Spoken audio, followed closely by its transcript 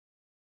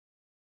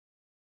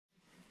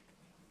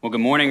Well, good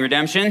morning,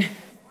 Redemption.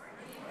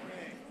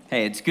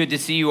 Hey, it's good to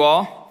see you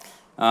all.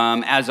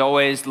 As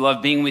always,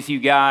 love being with you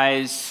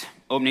guys,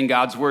 opening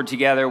God's Word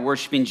together,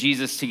 worshiping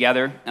Jesus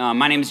together.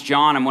 My name is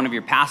John. I'm one of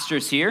your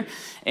pastors here,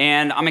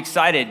 and I'm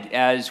excited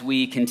as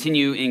we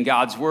continue in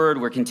God's Word.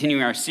 We're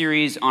continuing our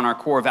series on our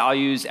core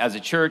values as a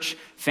church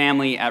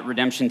family at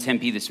Redemption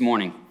Tempe this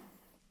morning.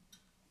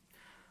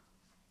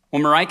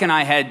 Well, Marika and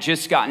I had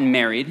just gotten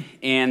married,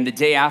 and the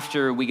day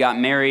after we got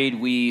married,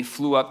 we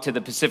flew up to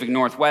the Pacific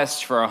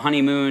Northwest for our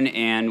honeymoon,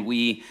 and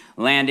we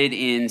landed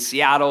in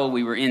Seattle.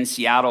 We were in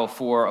Seattle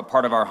for a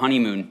part of our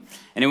honeymoon.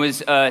 And it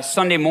was a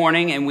Sunday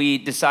morning, and we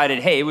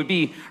decided, hey, it would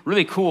be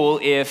really cool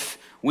if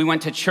we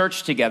went to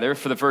church together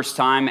for the first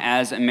time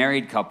as a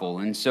married couple.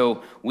 And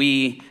so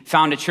we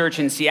found a church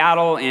in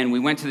Seattle, and we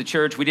went to the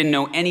church. We didn't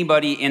know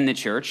anybody in the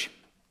church.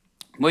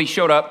 We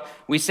showed up,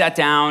 we sat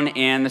down,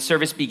 and the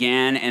service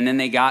began, and then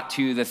they got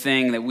to the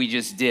thing that we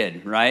just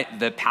did, right?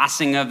 The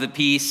passing of the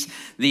peace,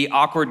 the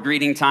awkward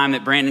greeting time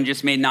that Brandon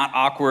just made not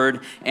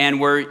awkward, and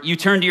where you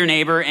turn to your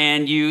neighbor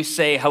and you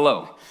say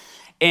hello.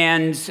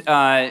 And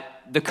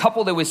the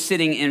couple that was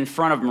sitting in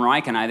front of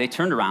Marika and I, they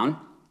turned around,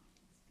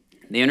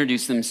 they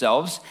introduced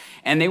themselves,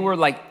 and they were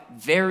like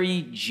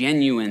very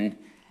genuine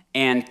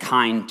and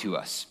kind to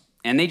us.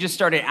 And they just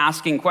started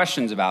asking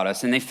questions about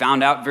us, and they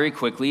found out very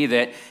quickly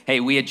that, hey,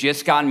 we had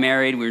just gotten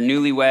married, we were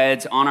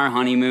newlyweds on our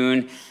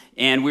honeymoon,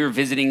 and we were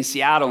visiting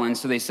Seattle, and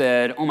so they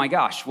said, oh my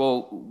gosh,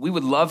 well, we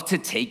would love to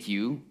take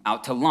you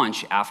out to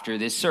lunch after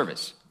this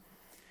service.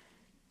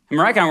 And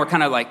Marika and I were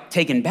kind of like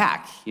taken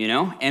back,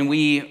 and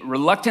we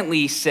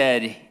reluctantly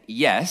said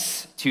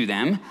yes to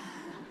them.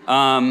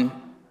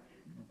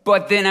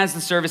 But then as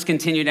the service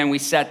continued and we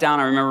sat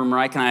down, I remember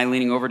Marika and I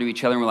leaning over to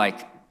each other and we're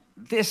like,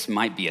 this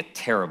might be a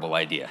terrible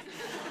idea.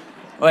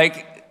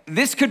 Like,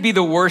 this could be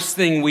the worst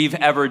thing we've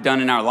ever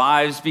done in our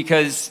lives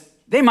because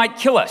they might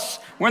kill us.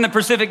 We're in the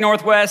Pacific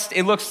Northwest.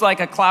 It looks like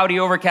a cloudy,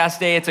 overcast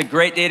day. It's a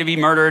great day to be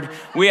murdered.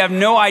 We have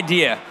no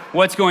idea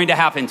what's going to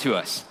happen to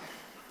us.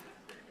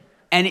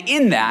 And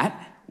in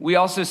that, we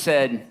also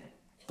said,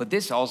 but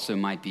this also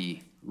might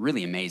be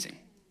really amazing.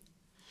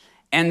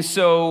 And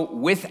so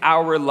with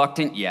our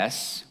reluctant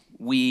yes,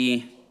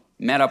 we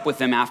met up with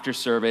them after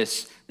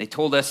service. They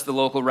told us the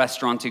local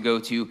restaurant to go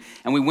to,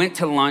 and we went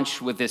to lunch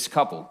with this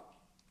couple.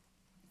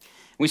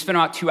 We spent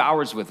about 2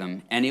 hours with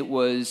them, and it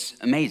was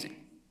amazing.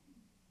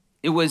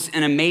 It was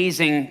an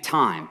amazing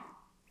time.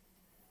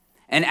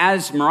 And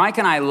as Marika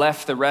and I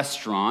left the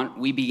restaurant,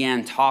 we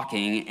began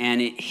talking,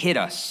 and it hit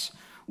us.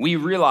 We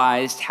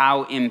realized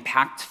how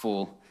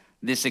impactful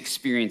this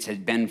experience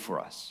had been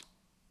for us.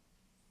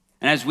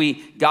 And as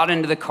we got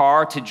into the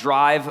car to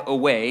drive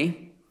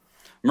away,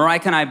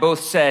 Marika and I both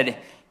said,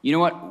 you know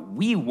what?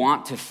 We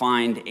want to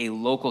find a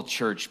local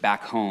church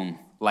back home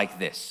like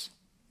this.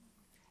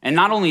 And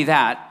not only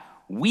that,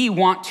 we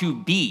want to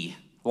be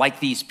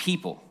like these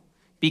people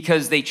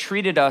because they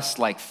treated us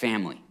like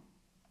family.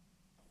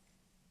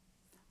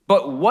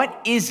 But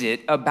what is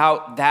it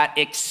about that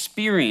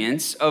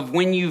experience of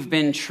when you've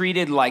been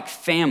treated like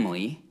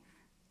family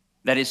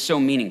that is so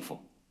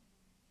meaningful?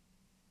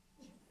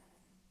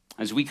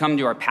 As we come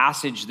to our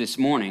passage this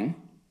morning,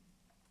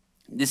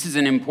 this is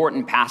an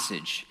important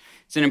passage.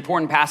 It's an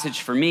important passage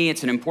for me.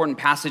 It's an important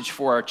passage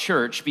for our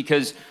church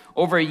because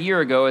over a year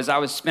ago, as I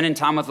was spending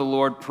time with the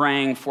Lord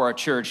praying for our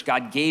church,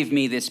 God gave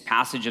me this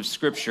passage of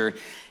scripture,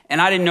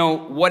 and I didn't know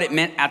what it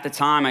meant at the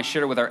time. I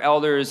shared it with our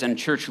elders and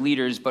church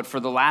leaders, but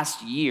for the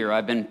last year,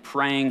 I've been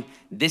praying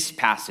this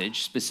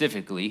passage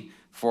specifically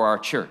for our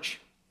church.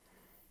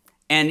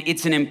 And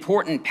it's an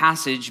important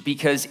passage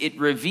because it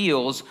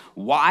reveals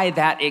why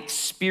that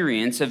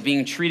experience of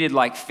being treated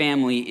like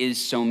family is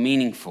so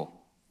meaningful.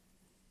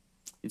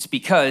 It's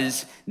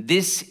because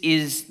this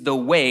is the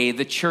way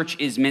the church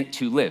is meant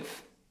to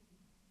live,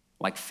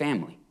 like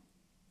family.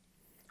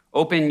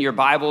 Open your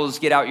Bibles,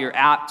 get out your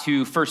app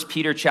to 1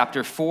 Peter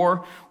chapter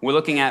 4. We're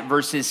looking at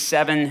verses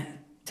 7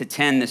 to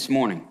 10 this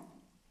morning.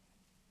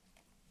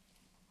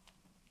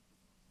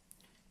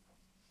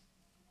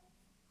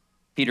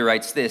 Peter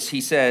writes this,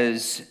 he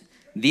says,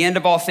 "The end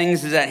of all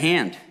things is at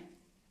hand.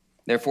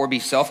 Therefore be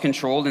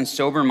self-controlled and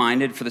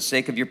sober-minded for the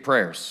sake of your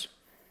prayers.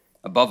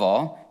 Above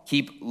all,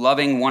 keep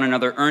loving one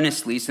another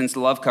earnestly, since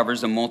love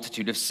covers a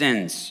multitude of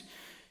sins.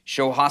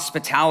 Show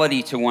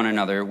hospitality to one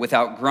another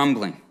without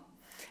grumbling.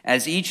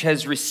 As each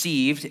has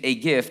received a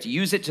gift,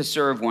 use it to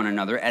serve one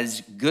another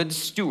as good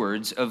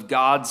stewards of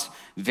God's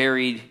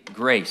varied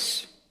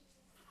grace."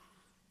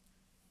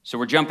 So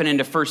we're jumping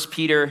into 1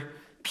 Peter.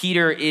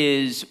 Peter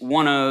is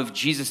one of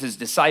Jesus'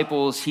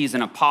 disciples. He's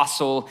an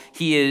apostle.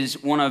 He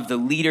is one of the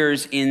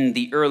leaders in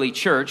the early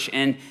church,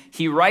 and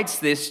he writes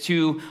this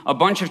to a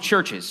bunch of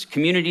churches,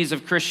 communities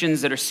of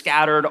Christians that are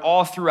scattered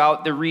all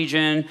throughout the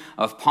region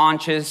of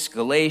Pontus,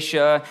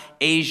 Galatia,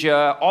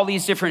 Asia, all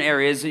these different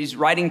areas. He's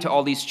writing to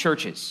all these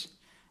churches.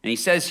 And he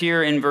says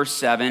here in verse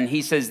 7,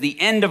 he says, "The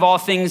end of all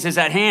things is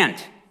at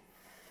hand,"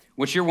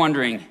 which you're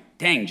wondering,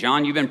 dang,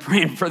 John, you've been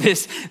praying for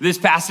this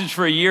passage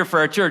for a year for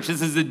our church.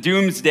 This is a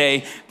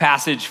doomsday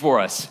passage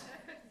for us.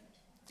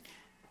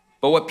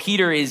 But what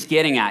Peter is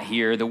getting at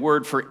here, the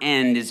word for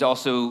end is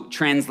also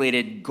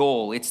translated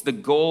goal. It's the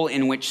goal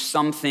in which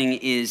something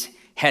is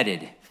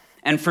headed.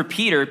 And for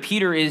Peter,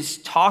 Peter is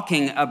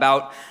talking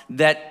about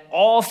that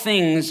all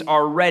things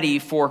are ready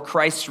for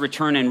Christ's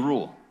return and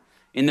rule.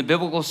 In the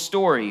biblical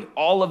story,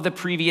 all of the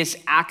previous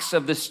acts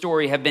of the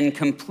story have been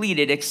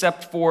completed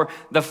except for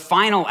the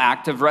final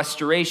act of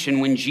restoration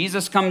when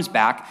Jesus comes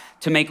back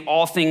to make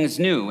all things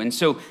new. And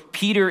so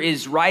Peter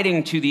is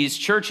writing to these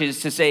churches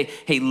to say,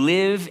 hey,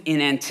 live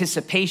in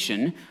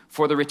anticipation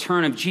for the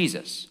return of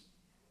Jesus.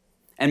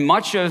 And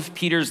much of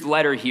Peter's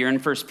letter here in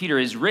 1 Peter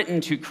is written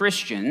to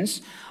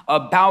Christians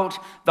about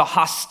the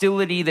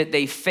hostility that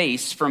they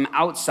face from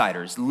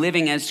outsiders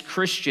living as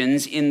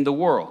Christians in the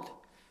world.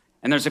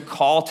 And there's a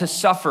call to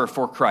suffer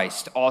for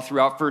Christ all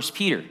throughout 1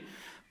 Peter.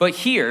 But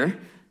here,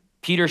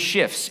 Peter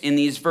shifts in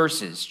these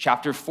verses,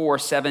 chapter 4,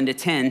 7 to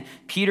 10.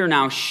 Peter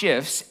now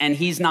shifts, and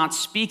he's not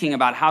speaking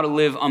about how to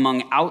live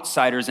among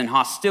outsiders and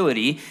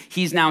hostility.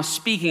 He's now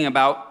speaking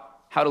about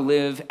how to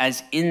live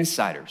as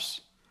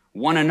insiders,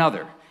 one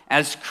another,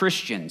 as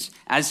Christians,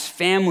 as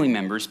family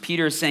members.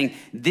 Peter is saying,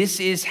 this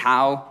is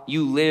how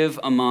you live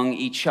among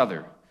each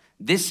other.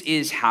 This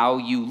is how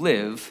you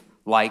live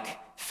like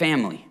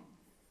family.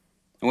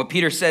 And what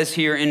Peter says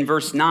here in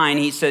verse 9,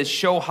 he says,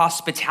 show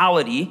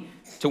hospitality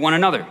to one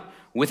another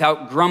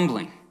without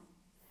grumbling.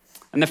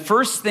 And the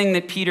first thing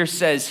that Peter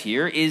says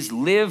here is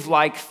live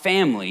like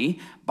family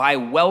by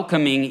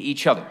welcoming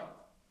each other.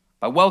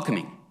 By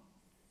welcoming. It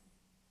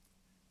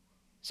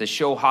says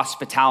show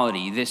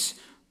hospitality. This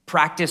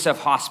practice of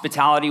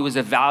hospitality was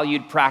a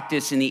valued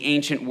practice in the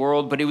ancient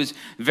world, but it was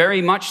very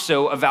much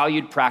so a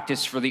valued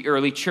practice for the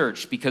early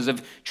church because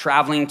of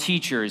traveling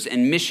teachers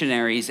and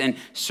missionaries and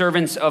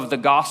servants of the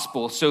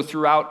gospel. So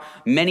throughout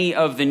many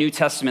of the New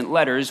Testament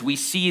letters, we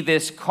see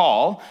this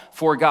call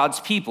for God's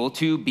people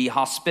to be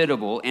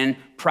hospitable and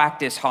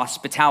practice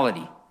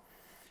hospitality.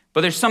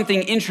 But there's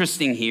something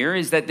interesting here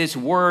is that this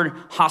word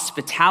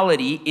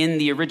hospitality in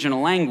the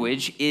original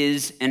language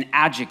is an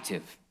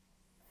adjective.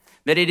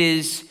 That it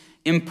is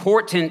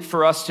important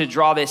for us to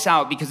draw this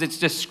out because it's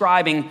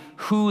describing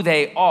who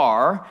they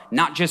are,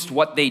 not just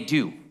what they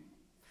do.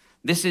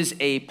 This is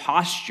a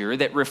posture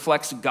that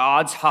reflects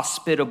God's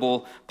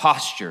hospitable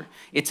posture.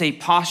 It's a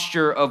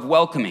posture of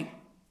welcoming.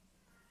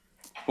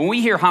 When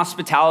we hear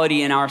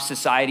hospitality in our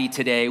society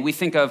today, we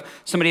think of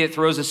somebody that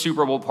throws a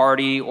Super Bowl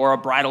party or a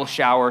bridal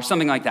shower,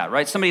 something like that,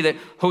 right? Somebody that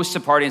hosts a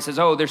party and says,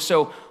 oh, they're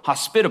so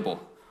hospitable.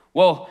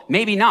 Well,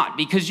 maybe not,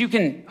 because you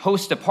can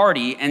host a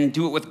party and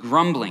do it with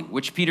grumbling,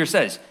 which Peter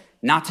says,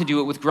 not to do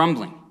it with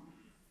grumbling.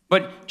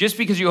 But just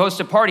because you host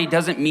a party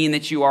doesn't mean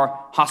that you are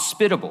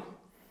hospitable.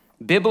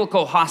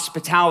 Biblical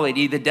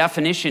hospitality, the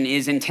definition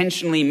is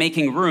intentionally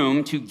making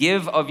room to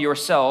give of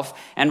yourself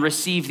and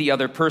receive the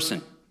other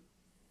person.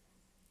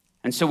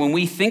 And so when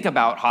we think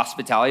about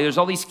hospitality, there's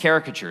all these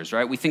caricatures,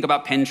 right? We think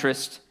about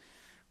Pinterest.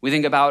 We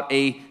think about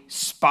a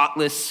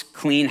spotless,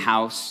 clean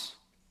house.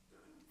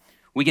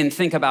 We can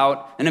think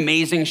about an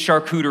amazing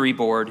charcuterie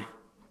board.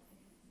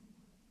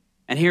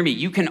 And hear me,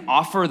 you can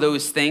offer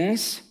those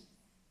things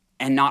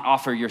and not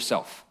offer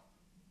yourself.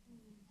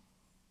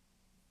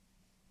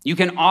 You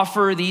can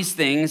offer these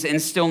things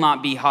and still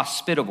not be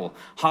hospitable.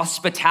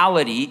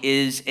 Hospitality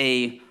is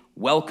a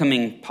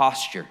welcoming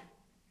posture.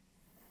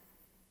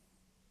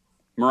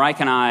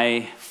 Marika and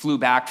I flew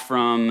back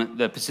from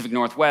the Pacific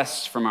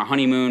Northwest from our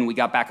honeymoon. We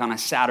got back on a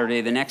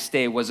Saturday. The next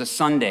day was a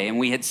Sunday, and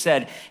we had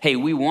said, hey,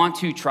 we want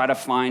to try to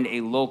find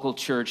a local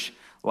church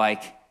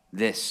like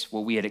this,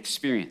 what we had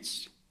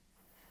experienced.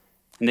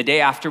 And the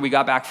day after we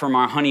got back from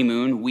our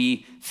honeymoon,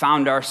 we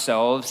found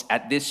ourselves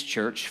at this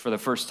church for the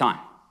first time,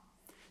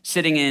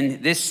 sitting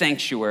in this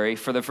sanctuary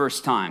for the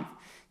first time,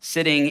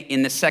 sitting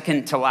in the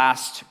second to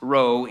last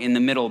row in the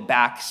middle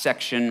back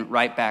section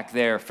right back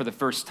there for the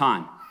first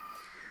time.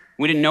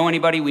 We didn't know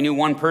anybody. We knew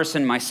one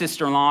person, my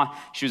sister-in-law.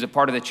 She was a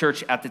part of the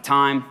church at the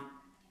time.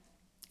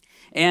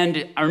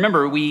 And I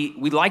remember we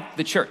liked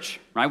the church,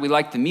 right? We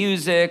liked the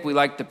music, we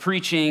liked the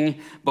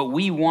preaching, but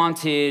we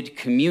wanted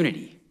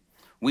community.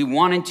 We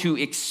wanted to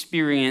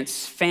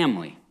experience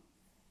family.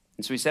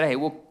 And so we said, hey,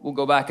 we'll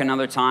go back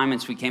another time.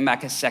 And so we came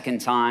back a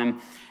second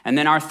time. And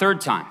then our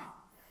third time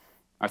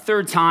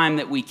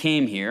that we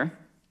came here,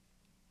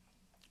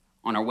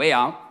 on our way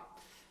out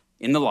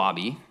in the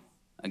lobby,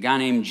 a guy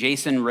named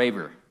Jason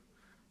Raber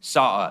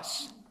saw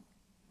us.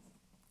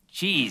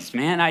 Jeez,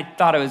 man, I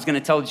thought I was going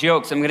to tell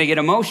jokes. I'm going to get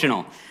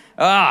emotional.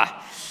 A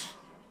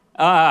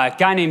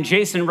guy named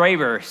Jason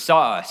Raber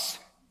saw us.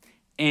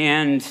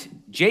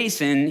 And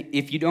Jason,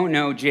 if you don't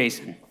know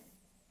Jason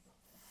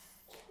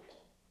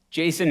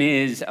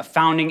is a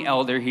founding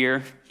elder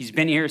here. He's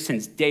been here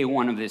since day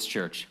one of this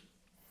church.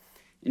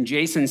 And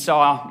Jason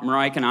saw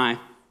Marika and I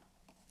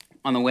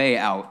on the way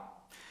out.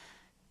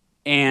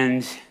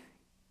 And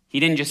he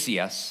didn't just see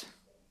us,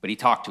 but he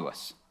talked to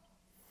us.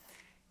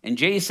 And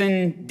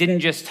Jason didn't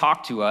just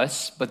talk to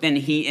us, but then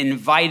he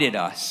invited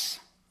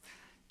us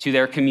to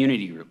their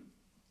community group.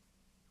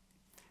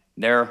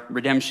 Their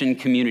redemption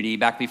community,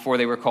 back before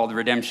they were called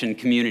redemption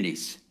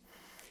communities.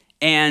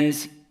 And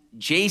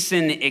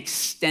Jason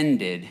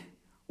extended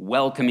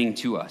welcoming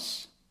to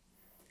us.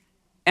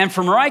 And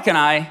for Marika and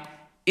I,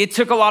 it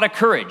took a lot of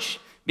courage,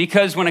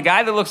 because when a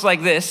guy that looks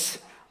like this,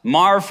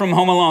 Marv from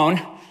Home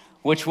Alone,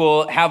 which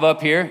we'll have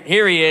up here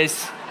he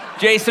is,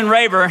 Jason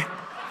Raber.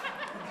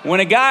 When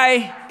a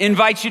guy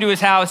invites you to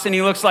his house and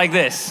he looks like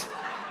this,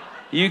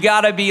 you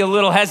gotta be a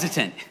little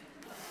hesitant.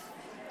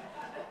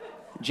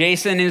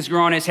 Jason is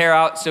growing his hair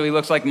out, so he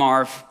looks like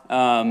Marv.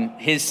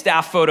 His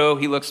staff photo,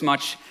 he looks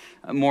much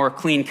more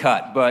clean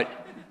cut, but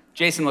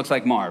Jason looks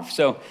like Marv.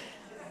 So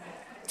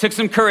it took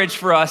some courage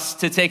for us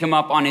to take him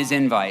up on his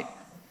invite.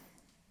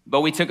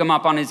 But we took him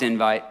up on his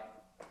invite.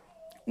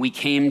 We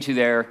came to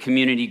their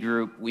community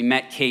group. We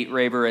met Kate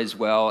Raber as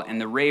well, and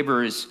the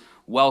Rabers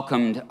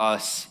welcomed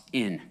us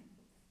in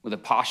with a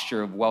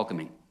posture of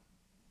welcoming.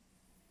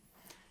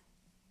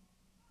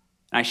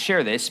 And I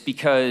share this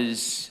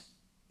because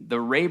the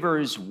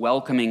Rabers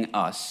welcoming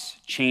us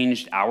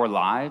changed our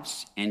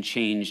lives and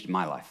changed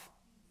my life.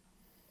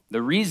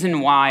 The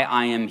reason why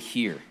I am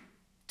here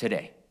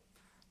today,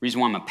 the reason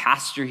why I'm a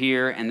pastor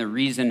here, and the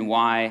reason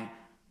why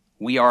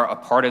we are a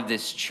part of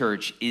this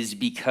church is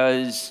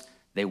because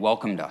they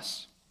welcomed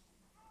us.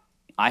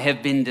 I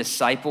have been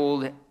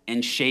discipled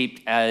and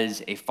shaped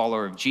as a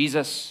follower of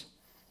Jesus,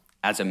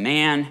 as a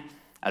man,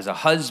 as a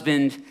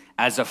husband,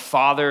 as a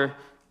father,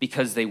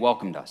 because they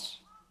welcomed us.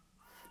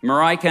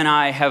 Marika and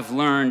I have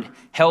learned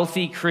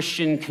healthy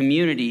Christian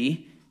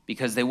community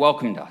because they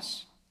welcomed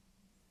us.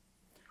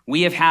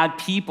 We have had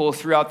people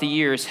throughout the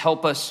years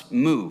help us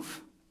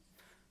move,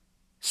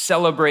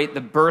 celebrate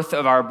the birth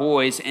of our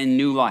boys and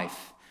new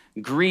life,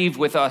 grieve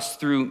with us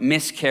through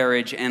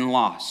miscarriage and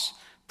loss,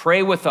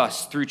 pray with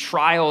us through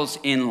trials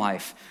in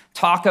life,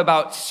 talk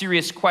about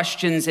serious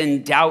questions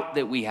and doubt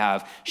that we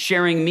have,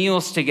 sharing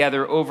meals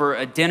together over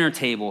a dinner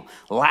table,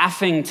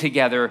 laughing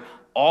together,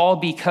 all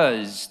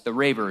because the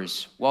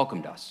Rabers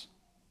welcomed us.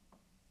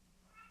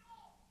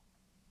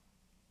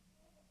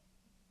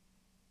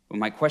 Well,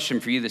 my question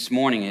for you this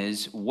morning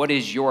is, what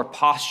is your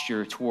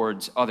posture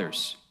towards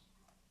others?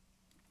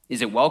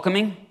 Is it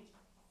welcoming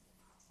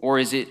or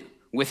is it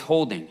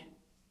withholding?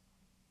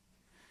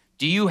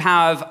 Do you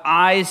have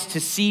eyes to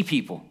see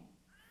people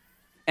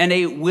and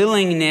a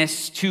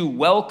willingness to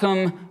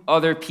welcome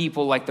other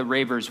people like the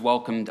Rabers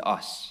welcomed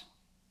us?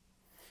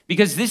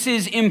 Because this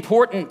is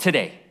important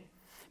today.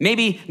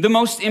 Maybe the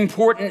most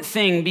important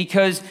thing,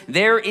 because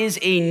there is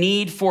a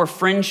need for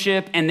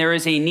friendship and there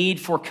is a need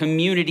for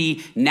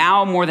community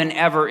now more than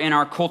ever in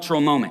our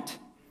cultural moment.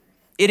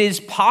 It is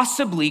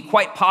possibly,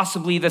 quite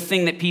possibly, the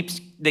thing that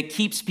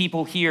keeps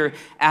people here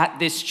at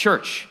this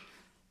church.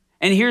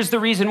 And here's the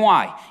reason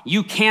why.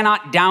 You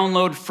cannot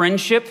download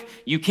friendship,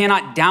 you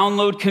cannot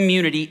download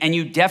community, and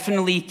you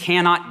definitely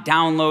cannot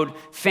download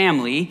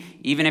family,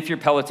 even if your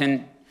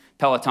Peloton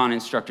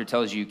instructor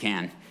tells you you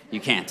can. You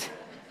can't.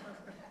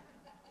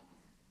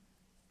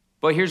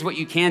 But here's what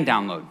you can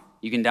download.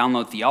 You can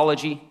download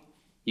theology,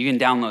 you can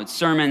download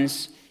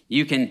sermons,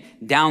 you can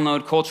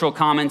download cultural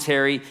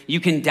commentary,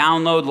 you can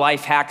download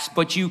life hacks,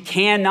 but you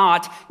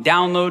cannot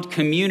download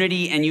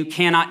community and you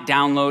cannot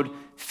download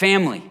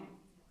family.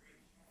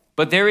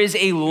 But there is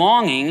a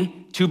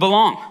longing to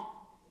belong.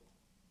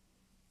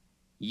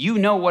 You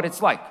know what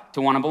it's like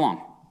to want to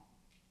belong.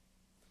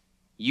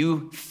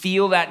 You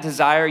feel that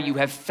desire, you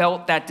have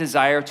felt that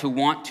desire to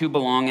want to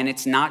belong, and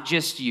it's not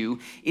just you,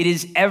 it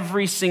is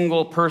every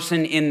single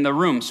person in the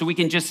room. So we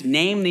can just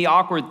name the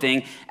awkward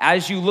thing.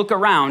 As you look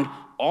around,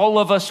 all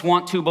of us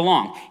want to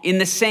belong. In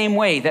the same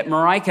way that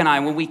Marika and I,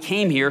 when we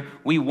came here,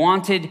 we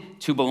wanted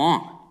to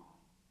belong.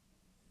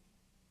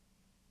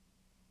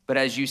 But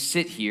as you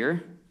sit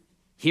here,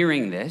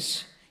 hearing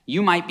this,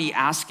 you might be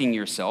asking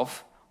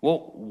yourself,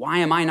 well, why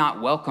am I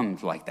not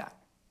welcomed like that?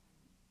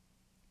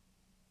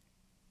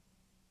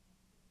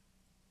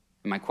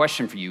 And my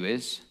question for you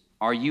is,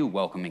 are you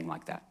welcoming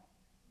like that?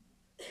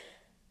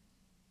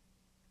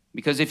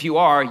 Because if you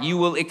are, you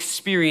will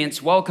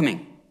experience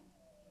welcoming.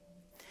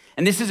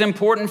 And this is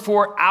important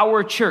for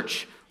our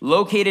church,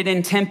 located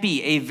in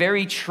Tempe, a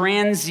very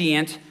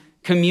transient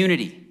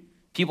community.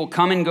 People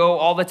come and go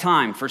all the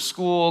time for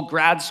school,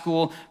 grad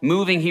school,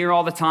 moving here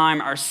all the time.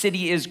 Our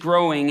city is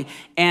growing,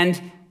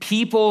 and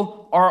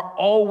people are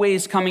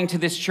always coming to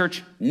this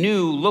church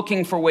new,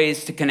 looking for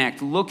ways to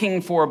connect,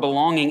 looking for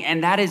belonging,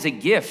 and that is a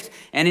gift,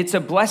 and it's a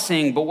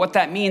blessing. But what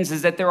that means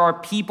is that there are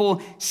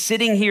people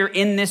sitting here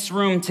in this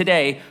room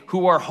today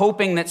who are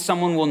hoping that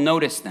someone will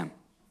notice them,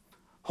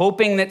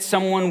 hoping that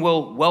someone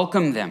will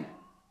welcome them.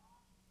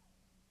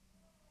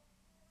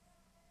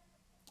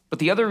 But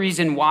the other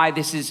reason why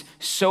this is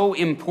so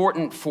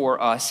important for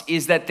us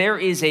is that there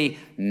is a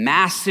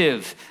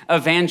massive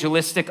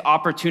evangelistic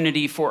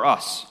opportunity for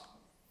us.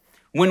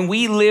 When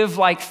we live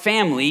like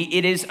family,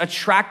 it is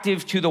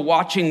attractive to the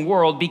watching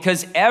world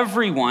because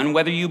everyone,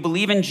 whether you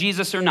believe in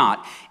Jesus or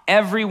not,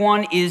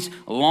 everyone is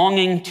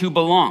longing to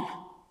belong.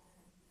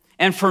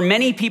 And for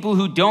many people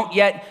who don't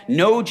yet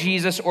know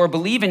Jesus or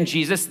believe in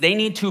Jesus, they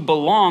need to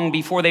belong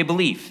before they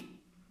believe.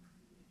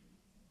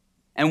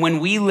 And when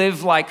we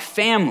live like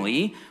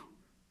family,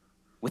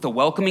 with a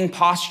welcoming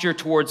posture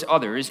towards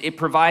others, it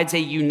provides a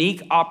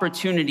unique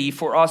opportunity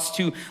for us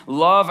to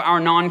love our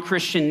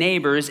non-Christian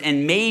neighbors,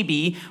 and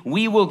maybe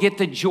we will get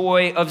the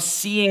joy of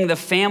seeing the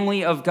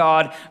family of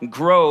God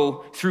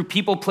grow through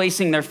people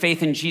placing their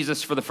faith in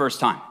Jesus for the first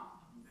time.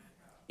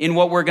 In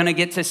what we're gonna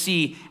get to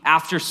see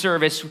after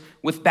service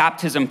with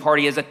baptism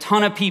party, as a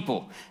ton of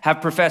people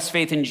have professed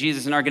faith in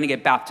Jesus and are gonna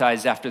get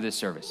baptized after this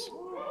service.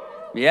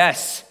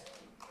 Yes.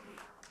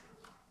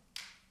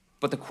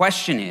 But the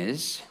question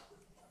is,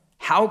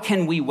 how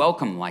can we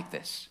welcome like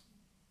this?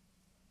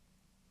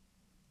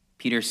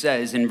 Peter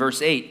says in verse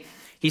 8,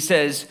 he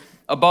says,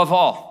 above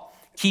all,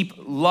 keep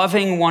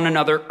loving one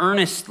another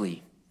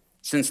earnestly,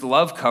 since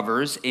love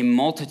covers a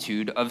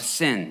multitude of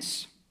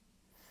sins.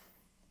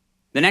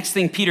 The next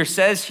thing Peter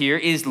says here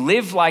is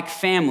live like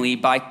family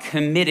by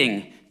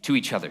committing to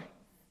each other.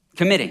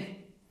 Committing. He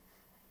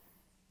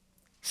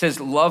says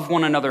love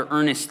one another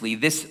earnestly.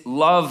 This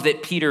love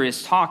that Peter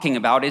is talking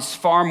about is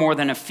far more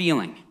than a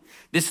feeling.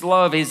 This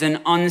love is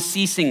an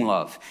unceasing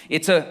love.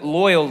 It's a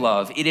loyal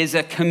love. It is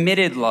a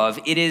committed love.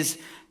 It is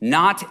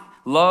not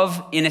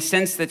love in a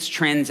sense that's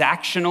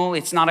transactional.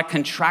 It's not a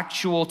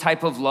contractual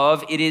type of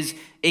love. It is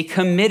a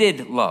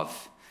committed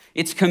love.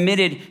 It's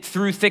committed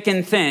through thick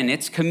and thin.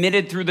 It's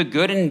committed through the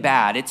good and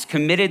bad. It's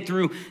committed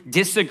through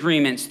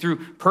disagreements,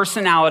 through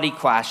personality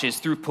clashes,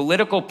 through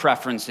political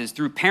preferences,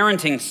 through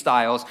parenting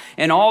styles,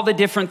 and all the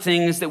different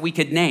things that we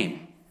could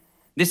name.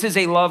 This is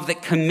a love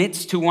that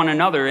commits to one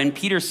another. And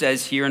Peter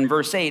says here in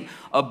verse 8,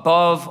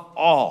 above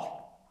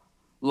all,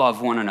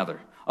 love one another.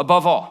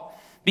 Above all.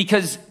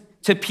 Because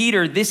to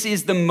Peter, this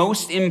is the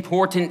most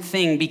important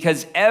thing,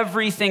 because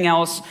everything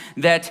else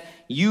that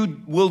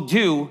you will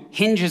do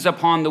hinges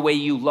upon the way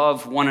you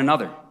love one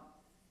another.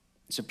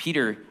 So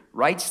Peter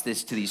writes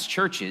this to these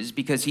churches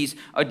because he's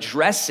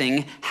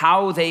addressing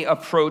how they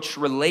approach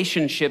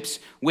relationships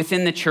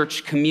within the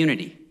church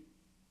community.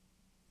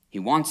 He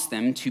wants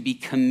them to be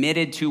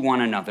committed to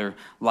one another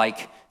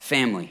like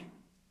family.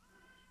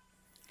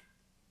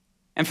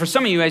 And for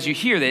some of you, as you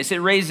hear this, it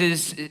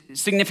raises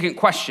significant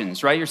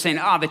questions, right? You're saying,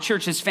 the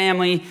church is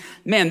family.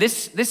 Man,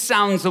 this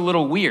sounds a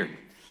little weird.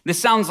 This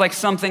sounds like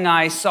something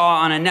I saw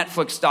on a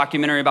Netflix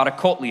documentary about a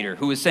cult leader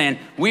who was saying,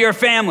 we are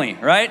family,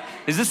 right?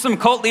 Is this some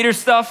cult leader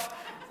stuff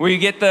where you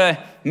get the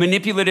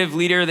manipulative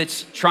leader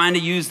that's trying to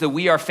use the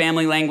we are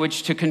family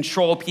language to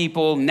control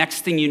people?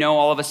 Next thing you know,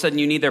 all of a sudden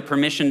you need their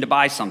permission to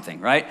buy something,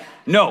 right?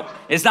 No,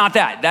 it's not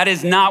that. That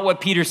is not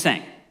what Peter's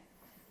saying.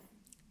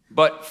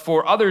 But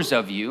for others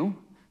of you,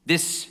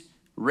 this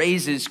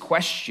raises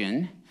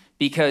question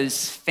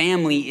because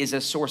family is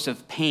a source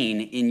of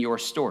pain in your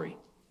story.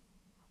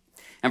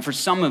 And for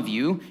some of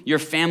you, your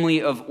family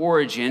of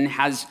origin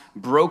has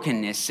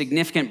brokenness,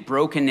 significant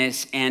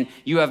brokenness, and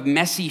you have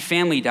messy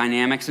family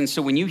dynamics. And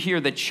so when you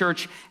hear the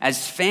church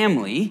as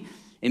family,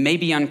 it may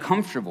be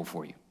uncomfortable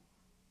for you.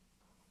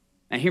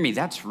 Now hear me,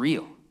 that's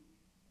real.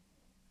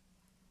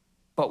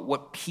 But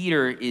what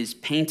Peter is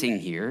painting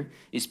here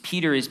is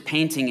Peter is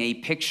painting a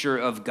picture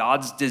of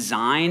God's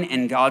design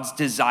and God's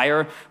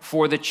desire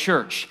for the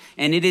church.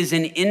 And it is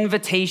an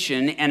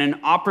invitation and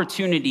an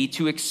opportunity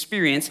to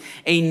experience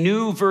a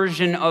new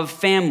version of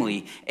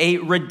family, a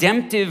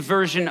redemptive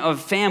version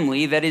of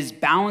family that is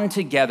bound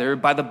together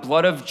by the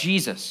blood of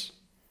Jesus.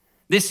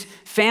 This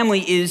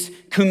family is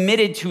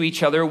committed to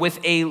each other with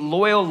a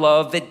loyal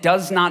love that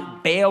does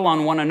not bail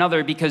on one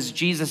another because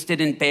Jesus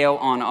didn't bail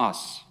on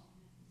us.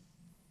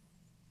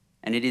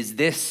 And it is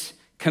this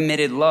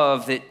committed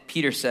love that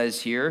Peter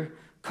says here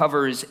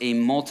covers a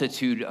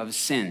multitude of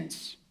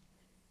sins.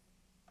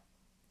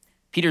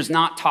 Peter's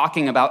not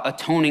talking about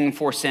atoning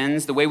for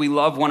sins. The way we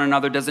love one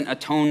another doesn't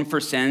atone for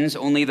sins.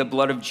 Only the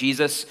blood of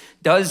Jesus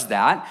does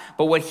that.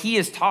 But what he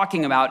is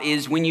talking about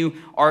is when you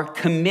are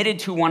committed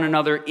to one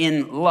another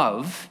in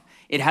love,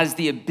 it has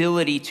the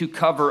ability to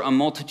cover a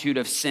multitude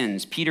of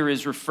sins. Peter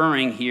is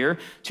referring here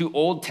to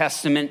Old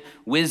Testament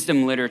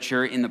wisdom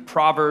literature in the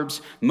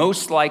Proverbs.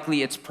 Most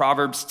likely it's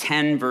Proverbs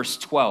 10, verse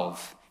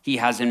 12 he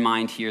has in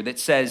mind here that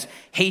says,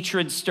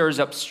 hatred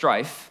stirs up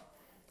strife,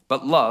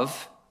 but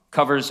love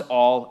covers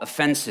all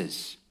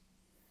offenses.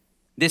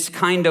 This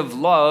kind of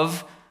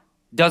love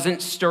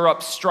doesn't stir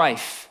up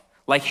strife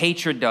like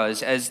hatred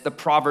does, as the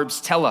Proverbs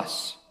tell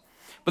us.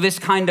 But this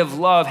kind of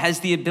love has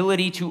the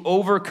ability to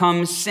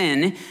overcome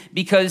sin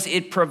because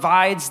it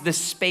provides the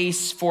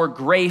space for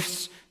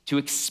grace to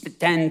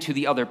extend to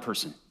the other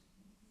person.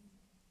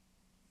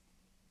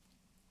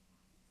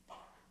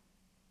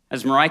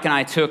 As Marika and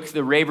I took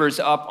the Ravers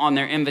up on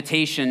their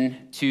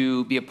invitation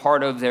to be a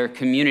part of their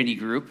community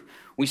group,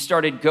 we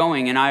started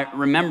going, and I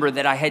remember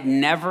that I had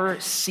never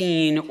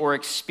seen or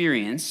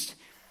experienced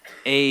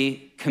a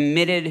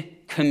committed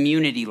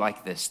community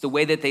like this, the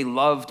way that they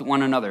loved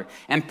one another.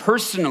 And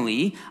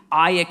personally,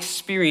 I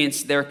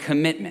experienced their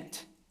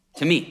commitment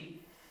to me.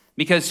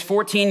 Because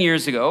 14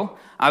 years ago,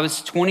 I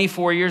was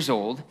 24 years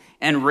old,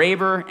 and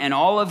Raver and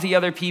all of the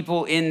other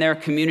people in their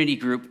community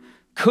group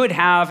could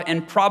have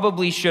and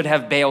probably should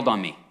have bailed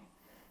on me.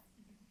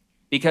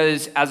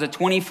 Because as a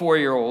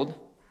 24-year-old,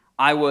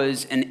 I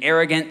was an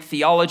arrogant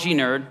theology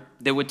nerd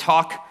that would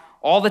talk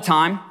all the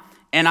time,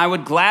 and I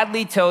would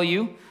gladly tell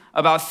you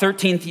about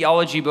 13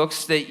 theology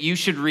books that you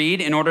should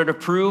read in order to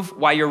prove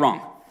why you're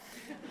wrong.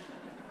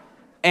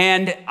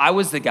 And I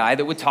was the guy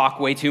that would talk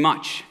way too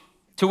much.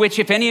 To which,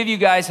 if any of you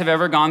guys have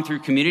ever gone through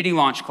community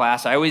launch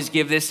class, I always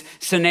give this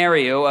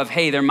scenario of,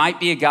 hey, there might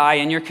be a guy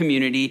in your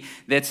community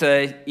that's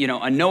a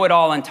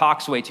know-it-all and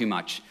talks way too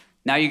much.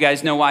 Now you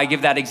guys know why I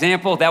give that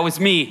example. That was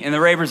me in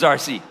the Ravers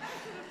RC.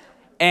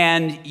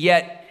 And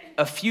yet,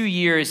 a few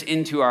years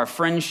into our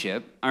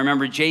friendship, I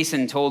remember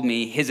Jason told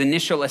me his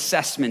initial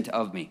assessment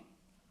of me.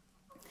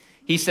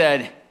 He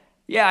said,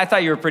 yeah, I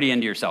thought you were pretty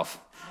into yourself.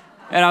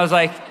 And I was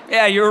like,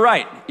 yeah, you were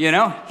right.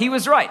 He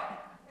was right.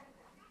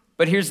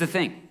 But here's the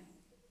thing.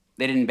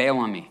 They didn't bail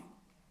on me.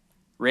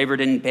 Raver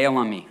didn't bail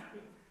on me.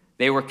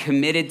 They were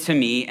committed to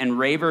me, and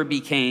Raver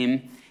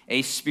became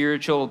a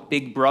spiritual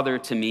big brother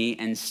to me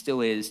and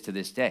still is to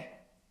this day.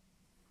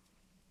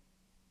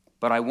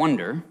 But I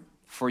wonder,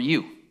 for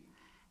you,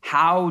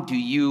 how do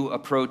you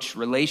approach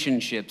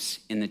relationships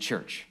in the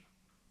church?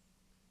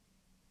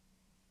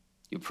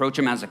 You approach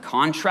them as a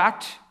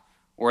contract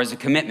or as a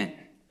commitment?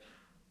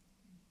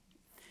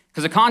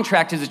 Because a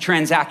contract is a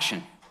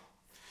transaction.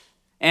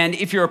 And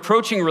if you're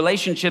approaching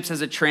relationships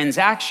as a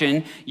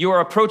transaction, you are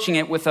approaching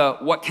it with a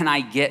what can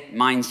I get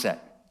mindset.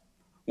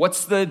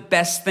 What's the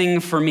best thing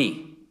for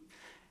me?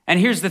 And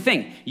here's the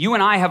thing. You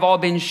and I have all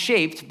been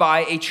shaped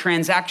by a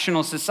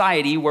transactional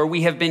society where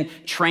we have been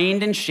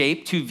trained and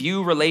shaped to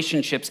view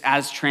relationships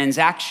as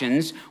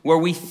transactions, where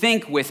we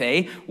think with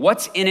a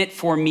what's in it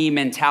for me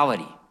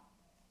mentality.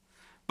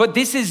 But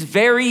this is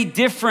very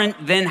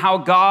different than how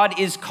God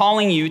is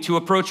calling you to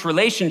approach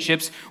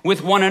relationships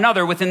with one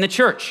another within the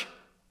church.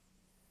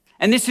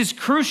 And this is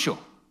crucial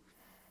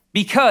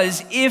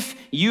because if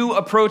you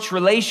approach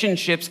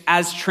relationships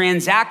as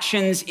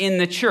transactions in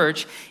the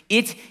church,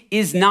 it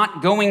is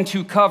not going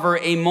to cover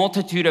a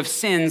multitude of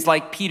sins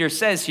like Peter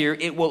says here.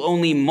 It will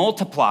only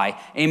multiply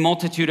a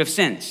multitude of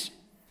sins.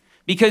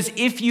 Because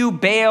if you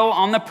bail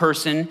on the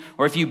person,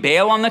 or if you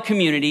bail on the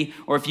community,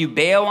 or if you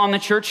bail on the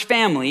church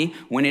family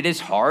when it is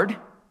hard,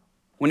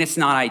 when it's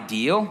not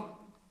ideal,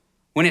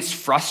 when it's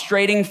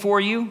frustrating for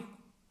you,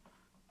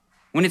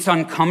 when it's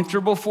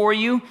uncomfortable for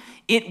you,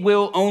 it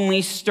will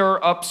only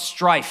stir up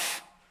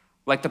strife,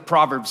 like the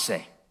Proverbs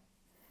say.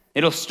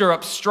 It'll stir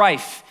up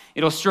strife.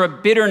 It'll stir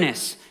up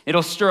bitterness.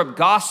 It'll stir up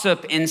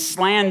gossip and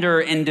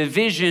slander and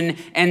division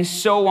and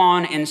so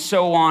on and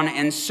so on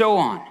and so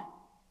on.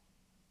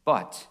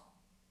 But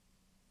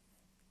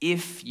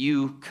if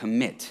you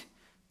commit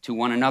to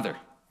one another,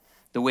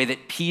 the way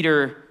that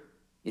Peter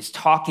is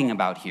talking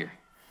about here,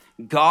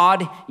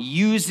 God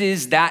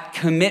uses that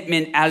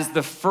commitment as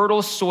the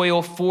fertile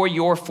soil for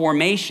your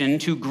formation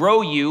to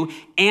grow you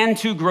and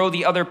to grow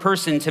the other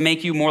person to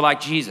make you more like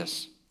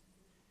Jesus.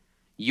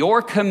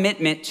 Your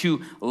commitment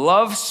to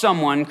love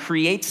someone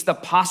creates the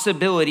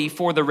possibility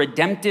for the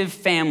redemptive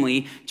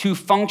family to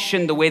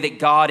function the way that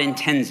God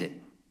intends it.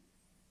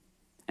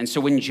 And so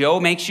when Joe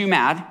makes you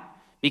mad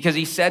because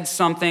he said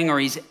something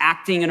or he's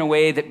acting in a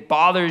way that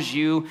bothers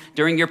you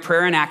during your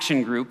prayer and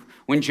action group,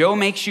 when Joe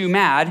makes you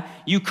mad,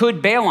 you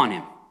could bail on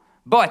him.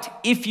 But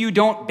if you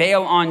don't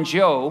bail on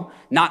Joe,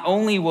 not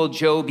only will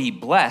Joe be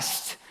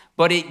blessed,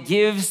 but it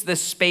gives the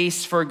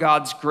space for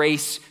God's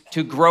grace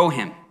to grow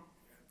him,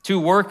 to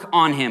work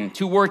on him,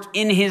 to work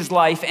in his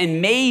life.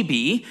 And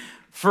maybe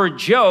for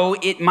Joe,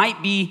 it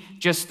might be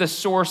just the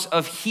source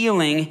of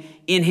healing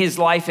in his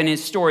life and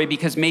his story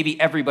because maybe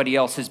everybody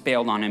else has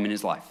bailed on him in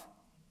his life.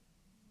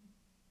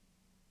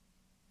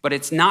 But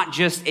it's not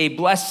just a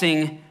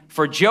blessing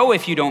for Joe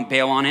if you don't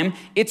bail on him,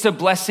 it's a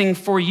blessing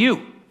for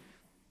you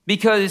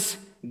because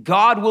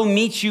God will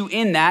meet you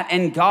in that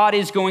and God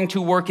is going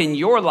to work in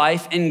your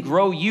life and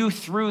grow you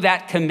through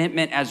that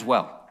commitment as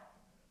well.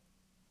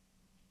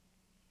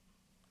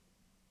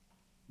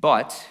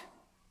 But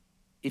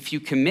if you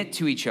commit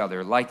to each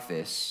other like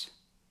this,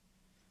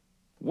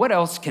 what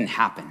else can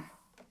happen?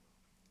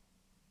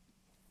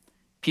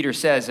 Peter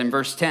says in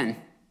verse 10,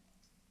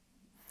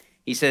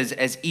 he says,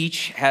 as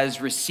each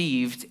has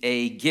received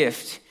a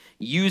gift,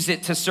 use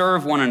it to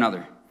serve one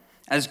another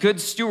as good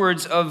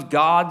stewards of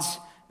God's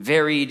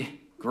varied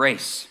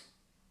grace.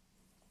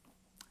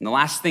 And the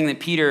last thing that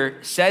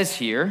Peter says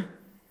here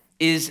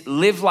is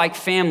live like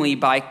family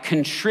by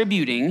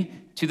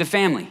contributing to the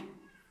family.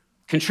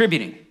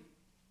 Contributing.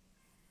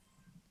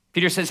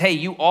 Peter says, hey,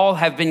 you all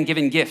have been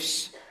given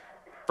gifts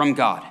from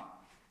God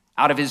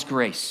out of his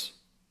grace.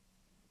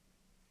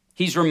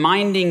 He's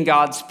reminding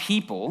God's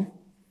people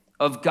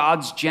of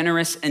God's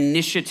generous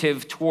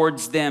initiative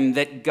towards them,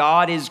 that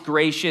God is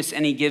gracious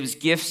and he gives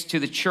gifts to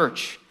the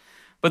church.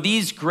 But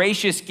these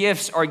gracious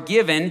gifts are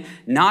given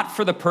not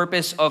for the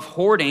purpose of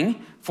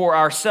hoarding for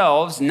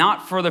ourselves,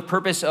 not for the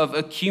purpose of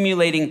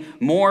accumulating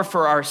more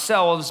for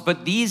ourselves,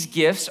 but these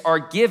gifts are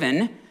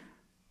given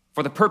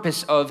for the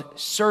purpose of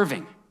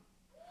serving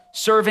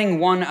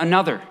one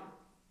another,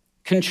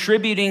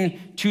 contributing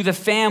to the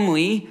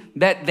family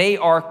that they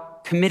are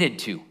committed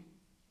to.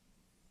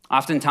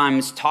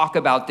 Oftentimes talk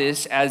about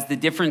this as the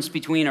difference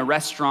between a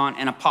restaurant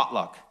and a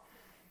potluck.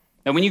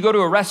 Now, when you go to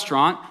a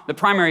restaurant, the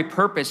primary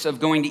purpose of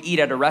going to eat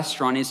at a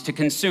restaurant is to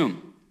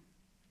consume.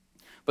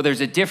 But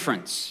there's a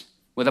difference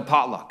with a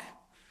potluck.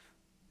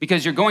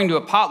 Because you're going to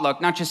a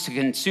potluck not just to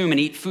consume and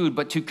eat food,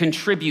 but to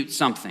contribute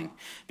something.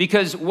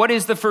 Because what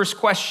is the first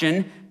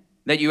question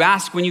that you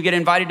ask when you get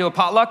invited to a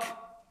potluck?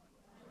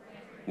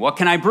 What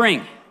can I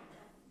bring?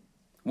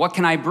 What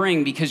can I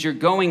bring? Because you're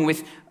going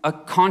with a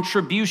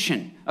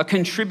contribution, a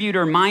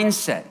contributor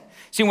mindset.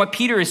 See, what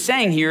Peter is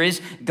saying here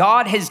is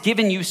God has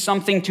given you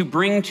something to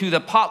bring to the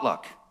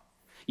potluck.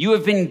 You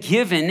have been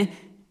given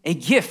a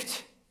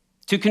gift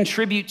to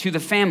contribute to the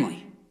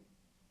family.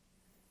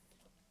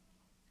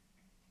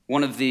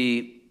 One of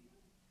the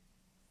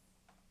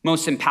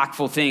most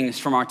impactful things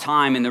from our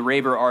time in the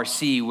Rayber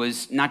RC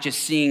was not just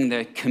seeing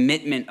the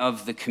commitment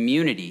of the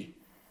community,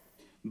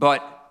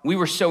 but we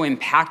were so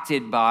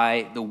impacted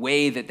by the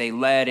way that they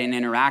led and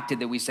interacted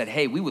that we said,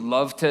 hey, we would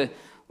love to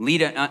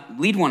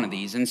lead one of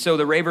these. And so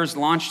the Raybers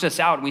launched us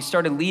out, and we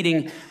started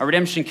leading a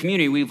redemption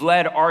community. We've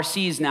led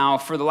RCs now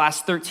for the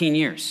last 13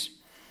 years.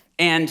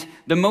 And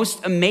the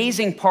most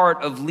amazing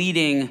part of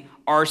leading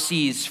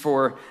RCs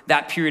for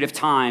that period of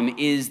time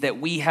is that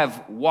we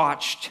have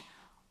watched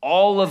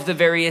all of the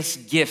various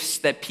gifts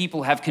that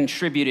people have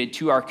contributed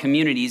to our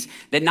communities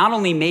that not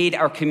only made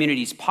our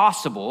communities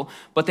possible,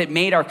 but that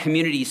made our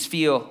communities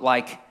feel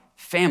like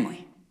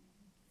family.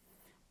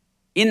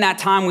 In that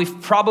time, we've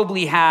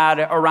probably had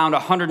around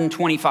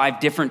 125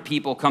 different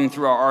people come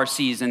through our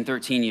RCs in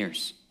 13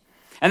 years.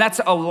 And that's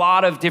a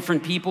lot of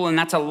different people, and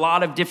that's a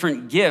lot of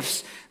different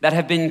gifts that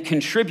have been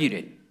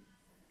contributed.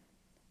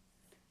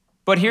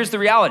 But here's the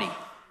reality.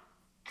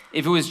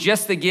 If it was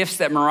just the gifts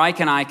that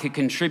Marika and I could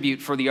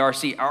contribute for the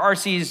RC, our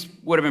RCs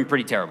would have been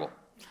pretty terrible.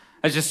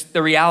 That's just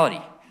the reality.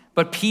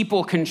 But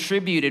people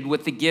contributed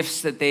with the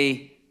gifts that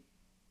they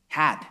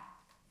had.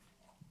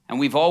 And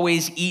we've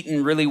always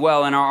eaten really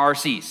well in our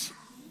RCs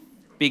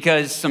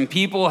because some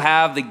people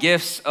have the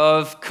gifts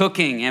of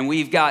cooking, and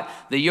we've got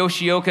the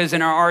Yoshiokas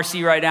in our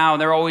RC right now.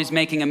 They're always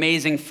making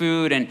amazing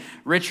food, and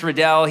Rich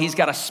Riddell, he's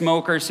got a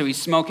smoker, so he's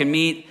smoking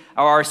meat.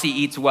 Our RC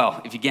eats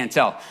well, if you can't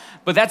tell.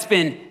 But that's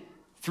been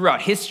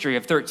throughout history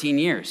of 13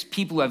 years.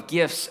 People who have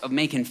gifts of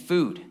making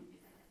food,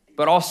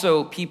 but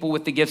also people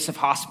with the gifts of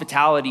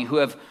hospitality who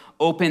have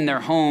opened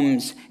their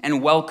homes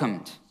and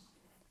welcomed.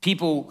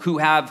 People who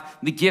have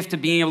the gift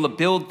of being able to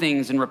build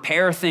things and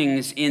repair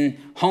things in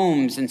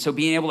homes, and so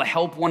being able to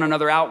help one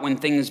another out when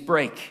things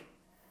break.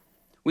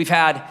 We've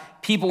had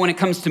people when it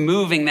comes to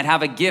moving that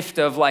have a gift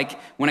of, like,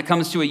 when it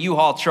comes to a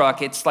U-Haul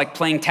truck, it's like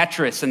playing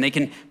Tetris, and they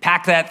can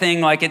pack that thing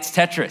like it's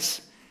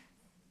Tetris.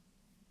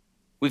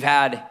 We've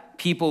had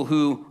people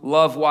who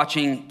love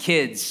watching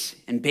kids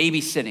and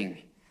babysitting,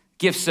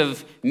 gifts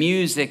of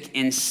music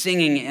and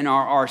singing in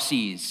our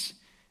RCs.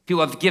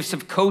 People have gifts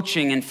of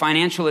coaching and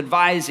financial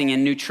advising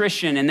and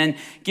nutrition, and then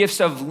gifts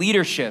of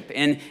leadership.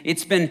 And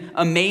it's been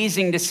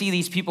amazing to see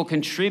these people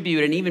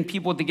contribute, and even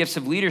people with the gifts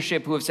of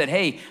leadership who have said,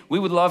 hey, we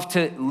would love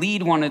to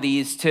lead one of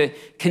these to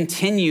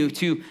continue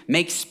to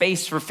make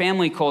space for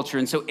family culture.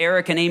 And so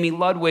Eric and Amy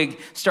Ludwig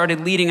started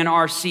leading an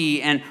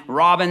RC, and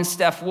Robin,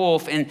 Steph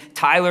Wolf, and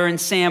Tyler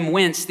and Sam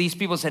Wentz. These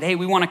people said, hey,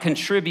 we want to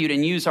contribute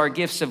and use our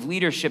gifts of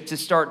leadership to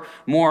start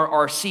more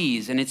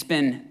RCs. And it's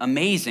been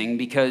amazing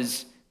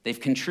because they've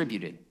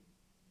contributed.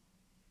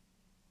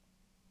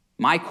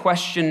 My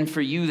question for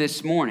you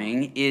this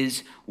morning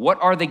is, what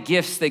are the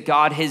gifts that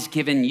God has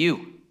given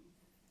you?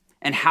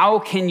 And how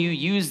can you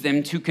use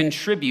them to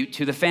contribute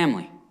to the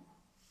family?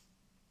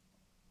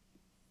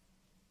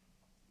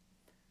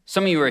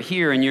 Some of you are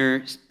here and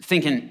you're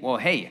thinking, well,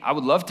 hey, I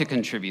would love to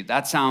contribute.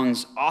 That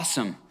sounds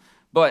awesome.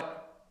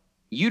 But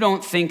you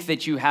don't think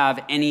that you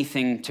have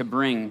anything to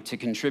bring to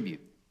contribute.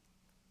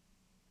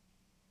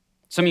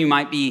 Some of you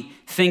might be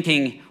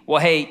thinking,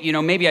 well, hey,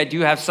 maybe I do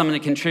have something to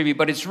contribute,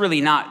 but it's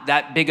really not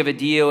that big of a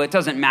deal. It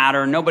doesn't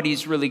matter.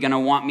 Nobody's really going to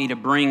want me to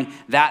bring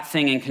that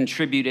thing and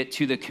contribute it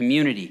to the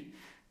community.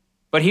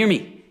 But hear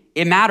me,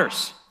 it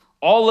matters.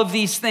 All of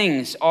these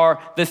things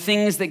are the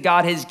things that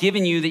God has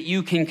given you that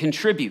you can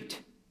contribute.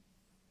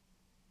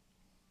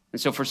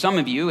 And so for some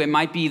of you, it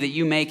might be that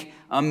you make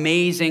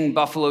amazing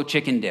buffalo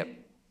chicken dip.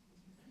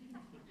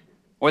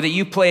 Or that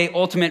you play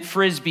ultimate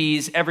frisbee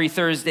every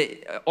Thursday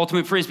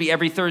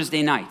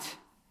night.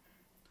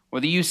 Or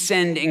that you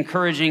send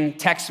encouraging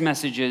text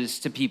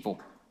messages to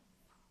people.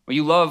 Or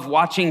you love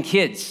watching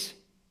kids.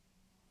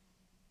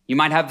 You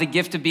might have the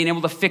gift of being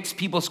able to fix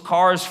people's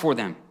cars for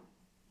them.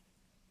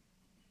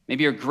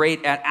 Maybe you're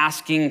great at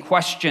asking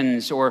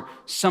questions, or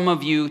some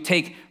of you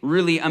take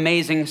really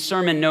amazing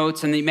sermon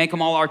notes and you make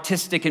them all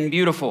artistic and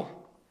beautiful.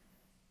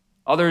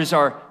 Others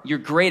you're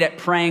great at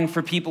praying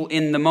for people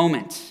in the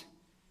moment.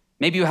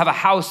 Maybe you have a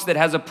house that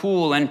has a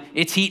pool and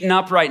it's heating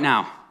up right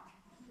now.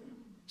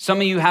 Some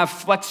of you have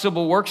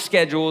flexible work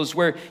schedules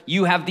where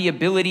you have the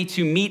ability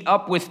to meet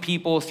up with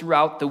people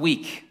throughout the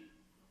week.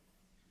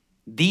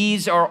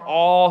 These are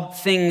all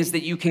things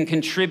that you can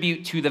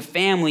contribute to the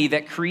family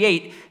that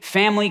create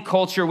family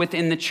culture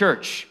within the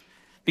church.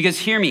 Because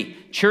hear me,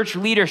 church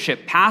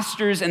leadership,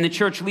 pastors and the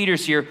church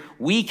leaders here,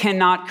 we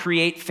cannot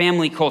create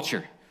family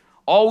culture.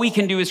 All we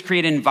can do is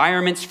create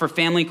environments for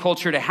family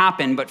culture to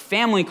happen, but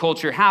family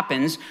culture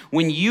happens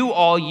when you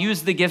all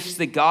use the gifts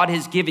that God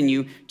has given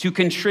you to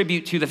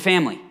contribute to the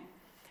family.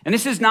 And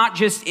this is not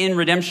just in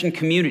redemption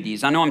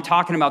communities. I know I'm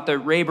talking about the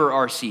Rayber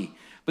RC,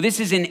 but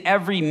this is in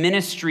every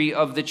ministry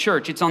of the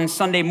church. It's on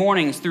Sunday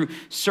mornings through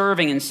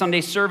serving and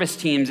Sunday service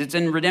teams. It's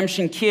in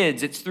Redemption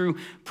Kids. It's through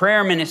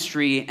prayer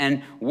ministry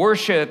and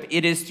worship.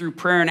 It is through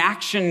prayer and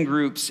action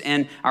groups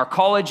and our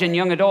college and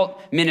young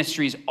adult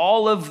ministries.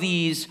 All of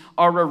these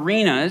are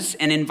arenas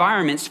and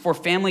environments for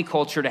family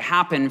culture to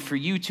happen, for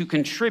you to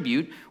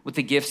contribute with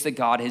the gifts that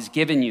God has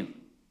given you.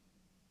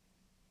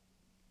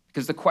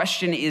 Because the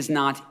question is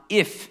not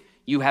if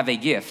you have a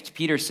gift.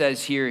 Peter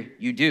says here,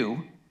 you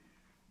do.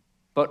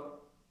 But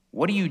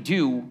what do you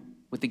do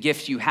with the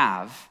gift you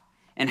have,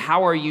 and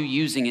how are you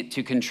using it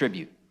to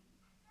contribute?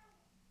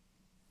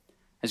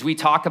 As we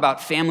talk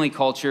about family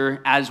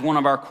culture as one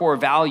of our core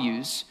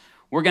values,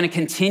 we're going to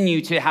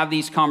continue to have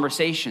these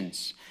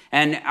conversations.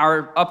 And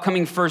our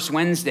upcoming First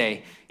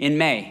Wednesday in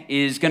May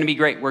is going to be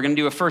great. We're going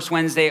to do a First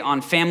Wednesday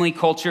on family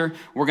culture.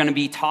 We're going to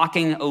be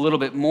talking a little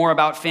bit more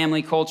about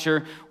family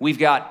culture. We've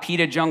got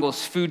Pita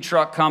Jungle's food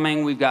truck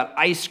coming. We've got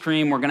ice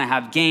cream. We're going to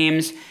have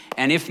games.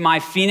 And if my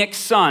Phoenix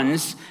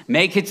Suns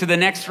make it to the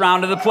next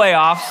round of the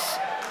playoffs,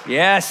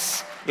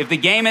 yes, if the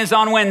game is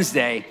on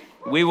Wednesday,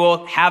 we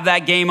will have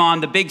that game on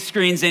the big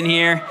screens in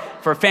here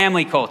for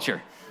family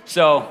culture.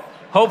 So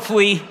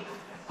hopefully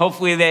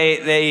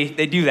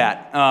they do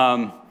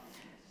that.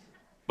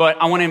 But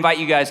I want to invite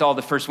you guys all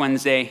the first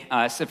Wednesday.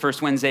 It's the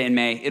first Wednesday in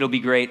May. It'll be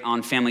great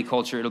on family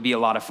culture. It'll be a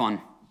lot of fun.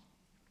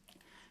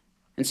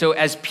 And so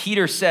as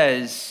Peter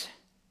says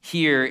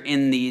here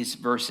in these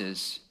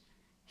verses,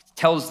 he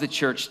tells the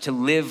church to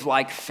live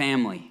like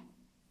family.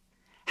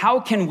 How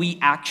can we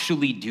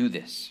actually do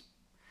this?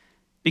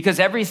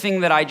 Because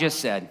everything that I just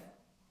said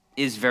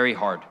is very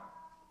hard.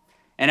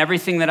 And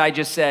everything that I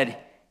just said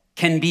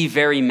can be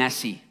very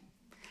messy.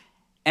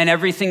 And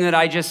everything that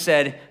I just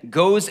said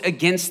goes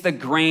against the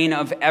grain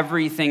of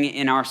everything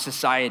in our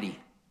society.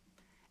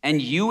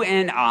 And you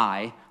and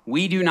I,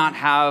 we do not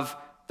have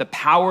the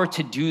power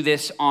to do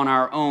this on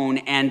our own,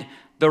 and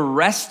the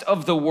rest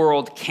of the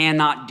world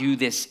cannot do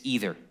this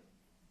either.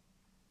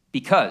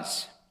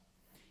 Because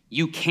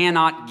you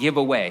cannot give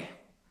away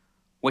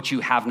what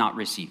you have not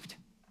received.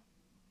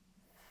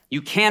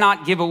 You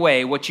cannot give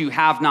away what you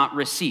have not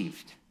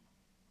received.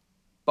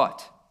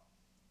 But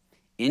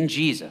in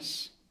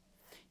Jesus,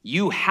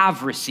 you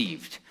have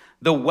received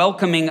the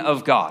welcoming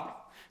of God,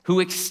 who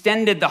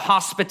extended the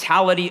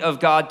hospitality of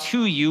God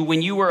to you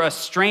when you were a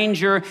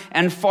stranger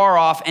and far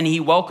off, and he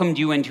welcomed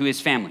you into his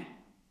family.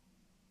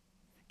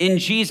 In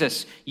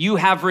Jesus, you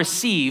have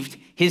received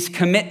his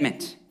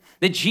commitment,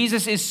 that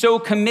Jesus is so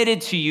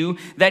committed to you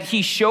that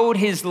he showed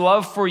his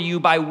love for you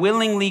by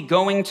willingly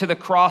going to the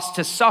cross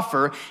to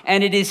suffer,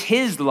 and it is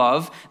his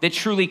love that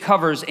truly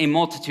covers a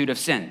multitude of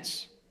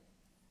sins.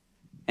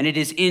 And it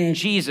is in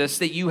Jesus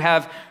that you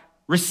have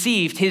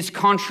received his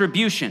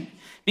contribution,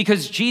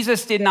 because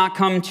Jesus did not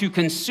come to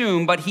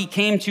consume, but he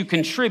came to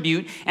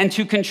contribute, and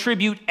to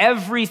contribute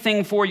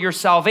everything for your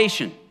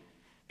salvation,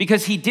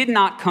 because he did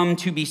not come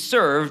to be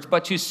served,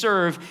 but to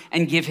serve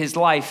and give his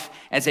life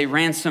as a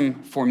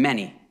ransom for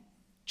many.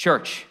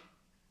 Church,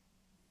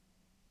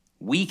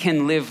 we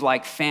can live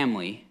like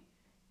family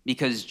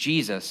because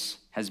Jesus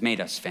has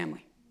made us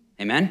family.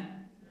 Amen?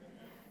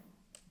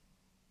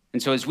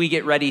 And so as we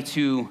get ready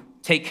to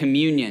take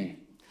communion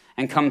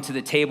and come to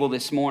the table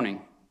this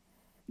morning,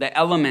 the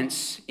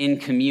elements in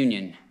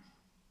communion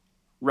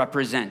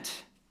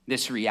represent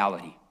this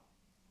reality.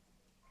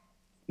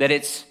 That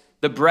it's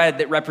the bread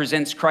that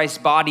represents Christ's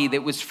body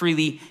that was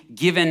freely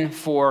given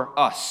for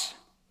us.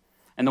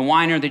 And the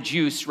wine or the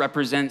juice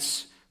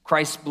represents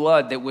Christ's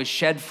blood that was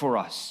shed for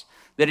us.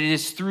 That it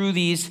is through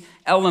these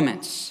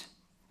elements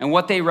and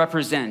what they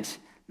represent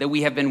that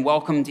we have been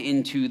welcomed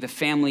into the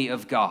family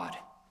of God.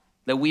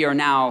 That we are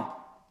now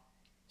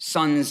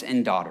sons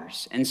and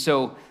daughters. And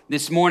so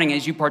this morning,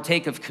 as you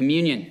partake of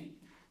communion,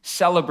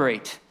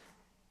 celebrate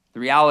the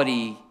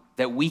reality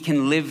that we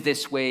can live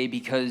this way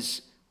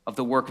because of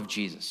the work of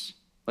Jesus.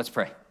 Let's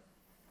pray.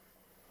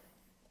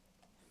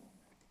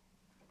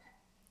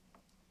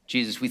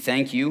 Jesus, we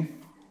thank you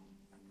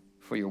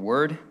for your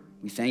word.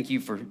 We thank you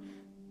for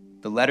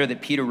the letter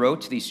that Peter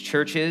wrote to these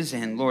churches.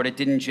 And Lord, it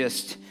didn't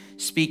just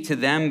speak to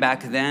them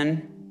back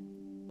then,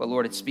 but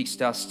Lord, it speaks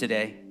to us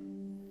today.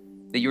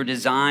 That your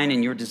design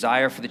and your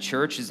desire for the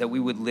church is that we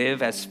would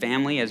live as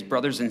family, as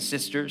brothers and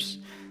sisters,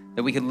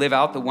 that we could live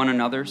out the one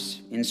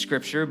another's in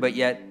Scripture, but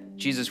yet,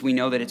 Jesus, we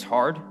know that it's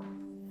hard.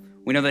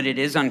 We know that it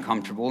is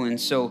uncomfortable, and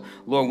so,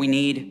 Lord, we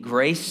need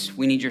grace.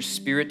 We need your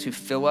Spirit to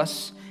fill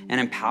us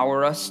and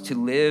empower us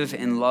to live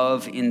and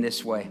love in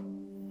this way.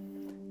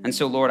 And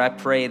so, Lord, I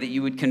pray that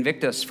you would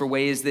convict us for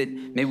ways that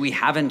maybe we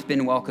haven't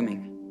been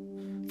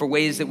welcoming, for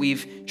ways that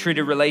we've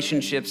treated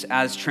relationships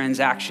as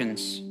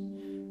transactions,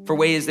 for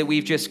ways that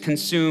we've just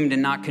consumed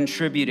and not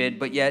contributed,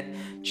 but yet,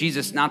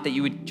 Jesus, not that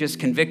you would just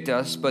convict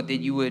us, but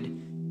that you would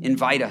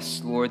invite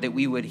us, Lord, that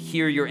we would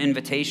hear your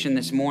invitation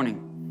this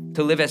morning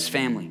to live as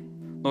family,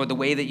 Lord, the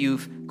way that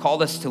you've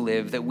called us to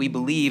live, that we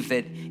believe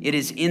that it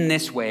is in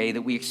this way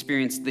that we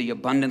experience the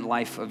abundant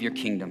life of your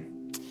kingdom.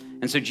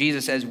 And so,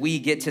 Jesus, as we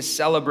get to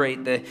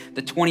celebrate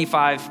the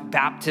 25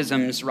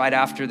 baptisms right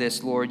after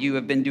this, Lord, you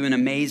have been doing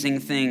amazing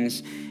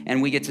things,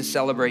 and we get to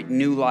celebrate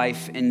new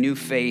life and new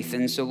faith.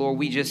 And so, Lord,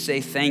 we just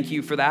say thank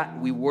you for that.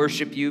 We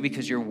worship you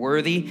because you're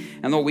worthy.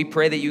 And Lord, we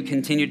pray that you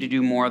continue to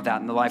do more of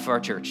that in the life of our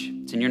church.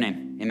 It's in your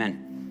name.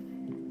 Amen.